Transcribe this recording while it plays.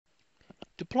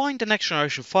Deploying the next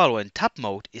generation firewall in tap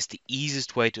mode is the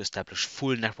easiest way to establish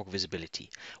full network visibility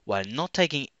while not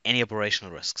taking any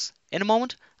operational risks. In a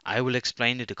moment, I will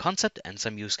explain you the concept and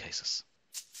some use cases.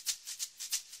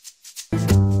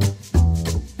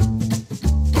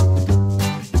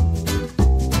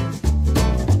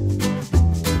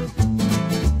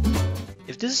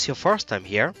 If this is your first time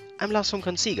here, I'm Lars from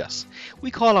Consigas.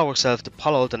 We call ourselves the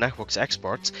Palo Alto Networks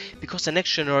experts because the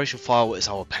next generation firewall is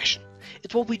our passion.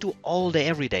 It's what we do all day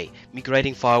every day,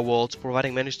 migrating firewalls,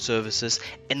 providing managed services,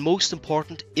 and most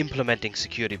important, implementing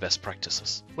security best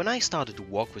practices. When I started to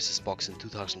work with this box in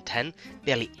 2010,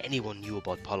 barely anyone knew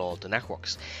about Palo Alto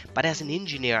Networks. But as an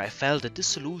engineer, I felt that this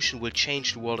solution will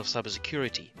change the world of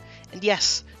cybersecurity. And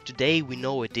yes, today we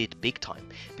know it did big time,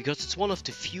 because it's one of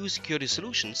the few security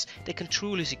solutions that can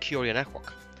truly secure your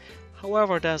network.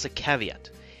 However, there's a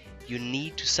caveat. You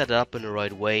need to set it up in the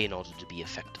right way in order to be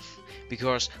effective.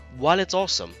 Because while it's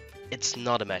awesome, it's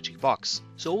not a magic box.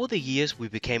 So over the years we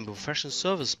became a professional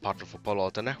service partner for Palo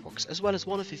Alto Networks, as well as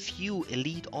one of a few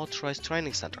elite authorized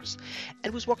training centers.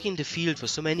 And with working in the field for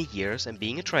so many years and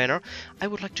being a trainer, I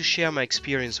would like to share my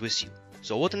experience with you.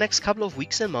 So over the next couple of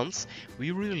weeks and months,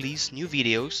 we will release new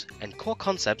videos and core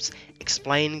concepts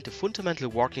explaining the fundamental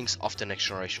workings of the next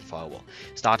generation firewall,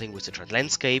 starting with the threat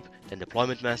landscape, then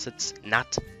deployment methods,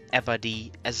 NAT,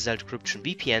 FID, SSL decryption,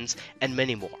 VPNs, and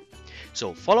many more.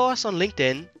 So follow us on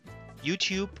LinkedIn,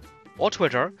 YouTube, or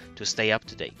Twitter to stay up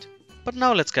to date. But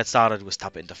now let's get started with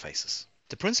tap interfaces.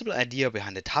 The principal idea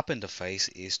behind the tap interface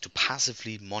is to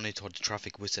passively monitor the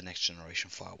traffic with the next generation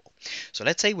firewall. So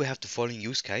let's say we have the following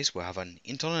use case. We have an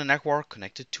internal network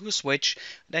connected to a switch,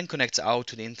 then connects out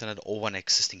to the internet over an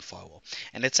existing firewall.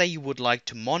 And let's say you would like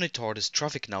to monitor this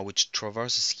traffic now, which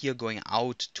traverses here going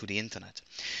out to the internet.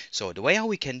 So the way how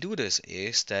we can do this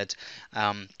is that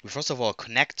we first of all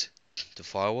connect the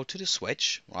firewall to the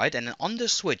switch, right? And then on the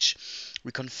switch,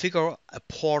 we configure a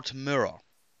port mirror.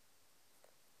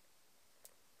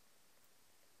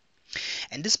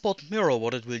 And this port mirror,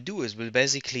 what it will do is will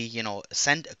basically,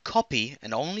 send a copy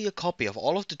and only a copy of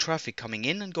all of the traffic coming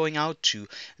in and going out to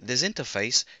this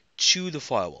interface to the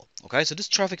firewall. Okay, so this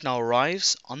traffic now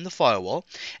arrives on the firewall,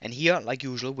 and here, like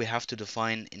usual, we have to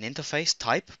define an interface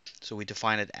type. So we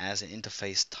define it as an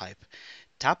interface type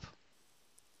tap.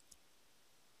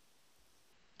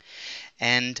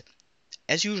 And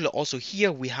as usual, also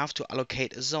here we have to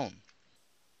allocate a zone.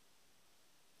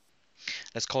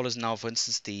 Let's call this now, for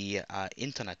instance, the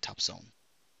internet tap zone.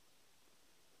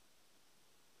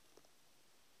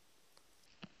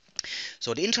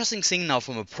 So the interesting thing now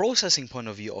from a processing point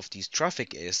of view of this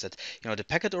traffic is that the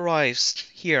packet arrives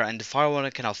here and the firewall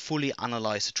can now fully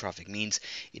analyze the traffic. Means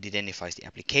it identifies the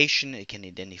application, it can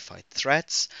identify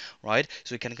threats, right?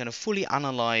 So it can kind of fully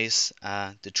analyze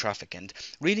the traffic. And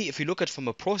really, if you look at from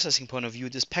a processing point of view,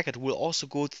 this packet will also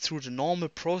go through the normal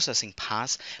processing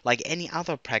path like any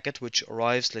other packet which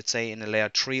arrives, let's say, in a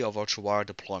layer 3 or virtual wire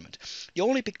deployment. The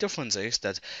only big difference is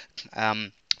that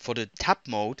for the tap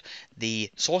mode, the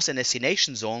source and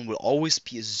destination zone will always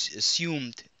be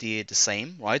assumed the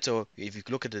same, right? So if you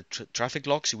look at the traffic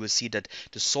logs, you will see that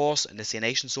the source and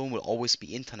destination zone will always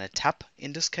be internet tap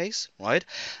in this case, right?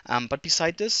 But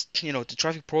beside this, the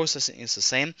traffic processing is the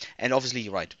same. And obviously,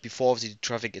 right, before the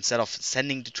traffic, instead of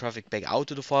sending the traffic back out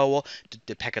to the firewall,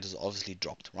 the packet is obviously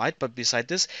dropped, right? But beside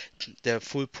this, the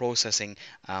full processing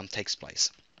takes place.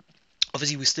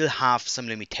 Obviously, we still have some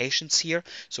limitations here.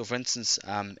 So, for instance,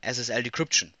 SSL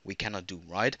decryption we cannot do,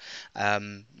 right?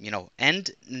 And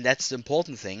that's the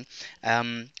important thing.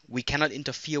 We cannot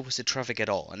interfere with the traffic at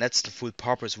all, and that's the full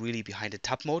purpose really behind the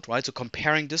tap mode, right? So,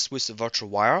 comparing this with the virtual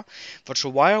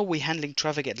wire, we're handling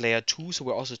traffic at layer 2, so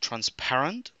we're also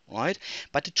transparent, right?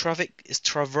 But the traffic is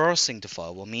traversing the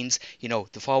firewall, means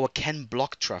the firewall can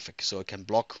block traffic, so it can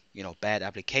block bad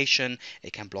application,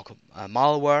 it can block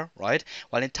malware, right?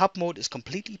 While in tap mode is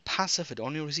completely passive, it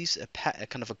only receives a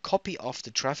kind of a copy of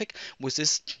the traffic. With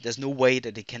this, there's no way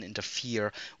that it can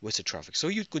interfere with the traffic. So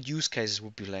good use cases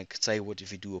would be like, say, what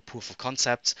if you do a proof of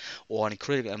concepts, or in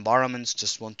critical environments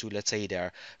just want to, let's say,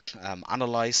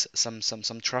 analyze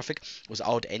some traffic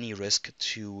without any risk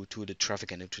to the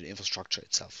traffic and to the infrastructure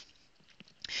itself.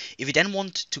 If you then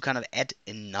want to kind of add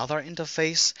another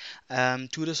interface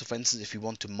to this, so for instance, if you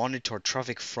want to monitor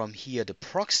traffic from here, the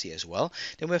proxy as well,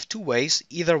 then we have two ways.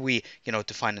 Either we,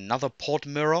 define another port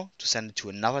mirror to send it to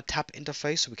another tap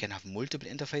interface, so we can have multiple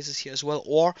interfaces here as well,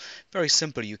 or very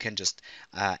simple, you can just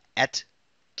add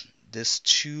this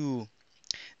to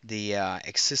the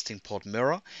existing port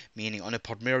mirror, meaning on a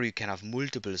port mirror you can have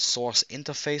multiple source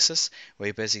interfaces where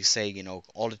you basically say,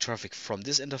 all the traffic from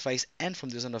this interface and from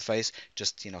this interface,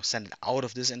 just, send it out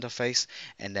of this interface,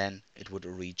 and then it would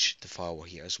reach the firewall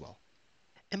here as well.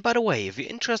 And by the way, if you're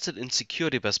interested in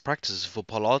security best practices for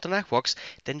Palo Alto networks,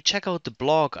 then check out the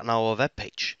blog on our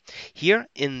webpage. Here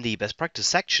in the best practice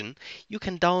section, you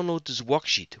can download this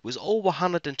worksheet with over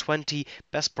 120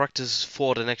 best practices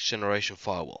for the next generation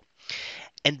firewall.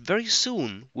 And very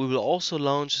soon, we will also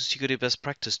launch a security best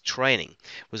practice training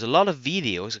with a lot of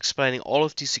videos explaining all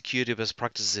of these security best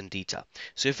practices in detail.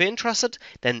 So if you're interested,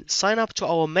 then sign up to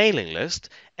our mailing list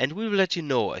and we will let you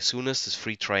know as soon as this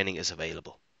free training is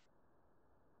available.